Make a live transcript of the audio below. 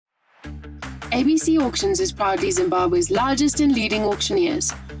ABC Auctions is proudly Zimbabwe's largest and leading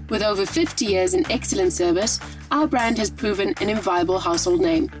auctioneers. With over 50 years in excellent service, our brand has proven an inviolable household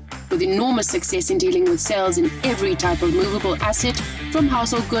name, with enormous success in dealing with sales in every type of movable asset, from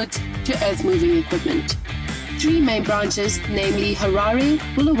household goods to earth-moving equipment. 3 main branches, namely Harare,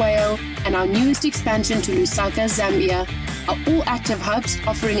 Bulawayo, and our newest expansion to Lusaka, Zambia, are all active hubs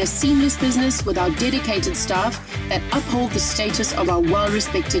offering a seamless business with our dedicated staff that uphold the status of our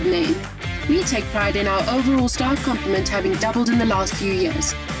well-respected name. We take pride in our overall staff complement having doubled in the last few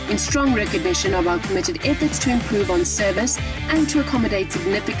years, in strong recognition of our committed efforts to improve on service and to accommodate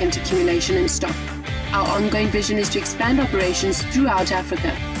significant accumulation in stock. Our ongoing vision is to expand operations throughout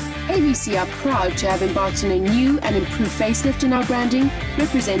Africa. ABC are proud to have embarked on a new and improved facelift in our branding,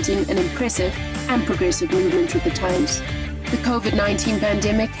 representing an impressive and progressive movement with the times. The COVID-19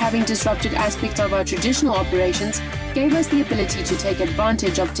 pandemic, having disrupted aspects of our traditional operations, gave us the ability to take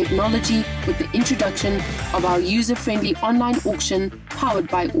advantage of technology with the introduction of our user-friendly online auction powered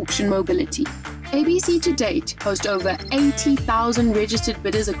by Auction Mobility. ABC to date hosts over 80,000 registered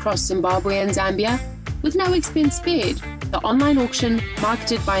bidders across Zimbabwe and Zambia. With no expense spared, the online auction,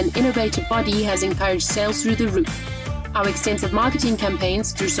 marketed by an innovative body, has encouraged sales through the roof. Our extensive marketing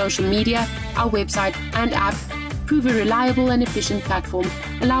campaigns through social media, our website and app prove a reliable and efficient platform,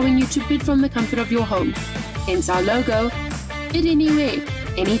 allowing you to bid from the comfort of your home. Hence our logo, bid anywhere,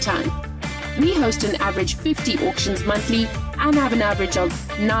 anytime. We host an average 50 auctions monthly and have an average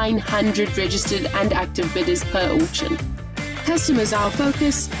of 900 registered and active bidders per auction. Customers are our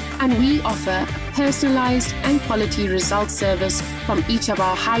focus, and we offer a personalized and quality results service from each of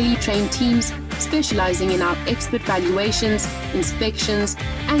our highly trained teams, specializing in our expert valuations, inspections,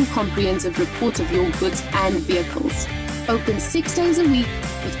 and comprehensive reports of your goods and vehicles. Open 6 days a week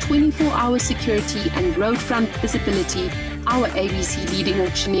with 24-hour security and road front visibility, our ABC leading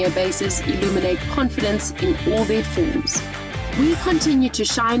auctioneer bases illuminate confidence in all their forms. We continue to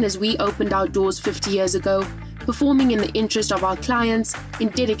shine as we opened our doors 50 years ago, performing in the interest of our clients in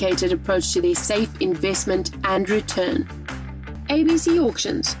dedicated approach to their safe investment and return. ABC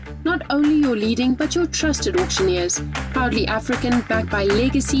Auctions, not only your leading but your trusted auctioneers, proudly African, backed by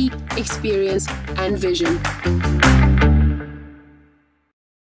legacy, experience and vision.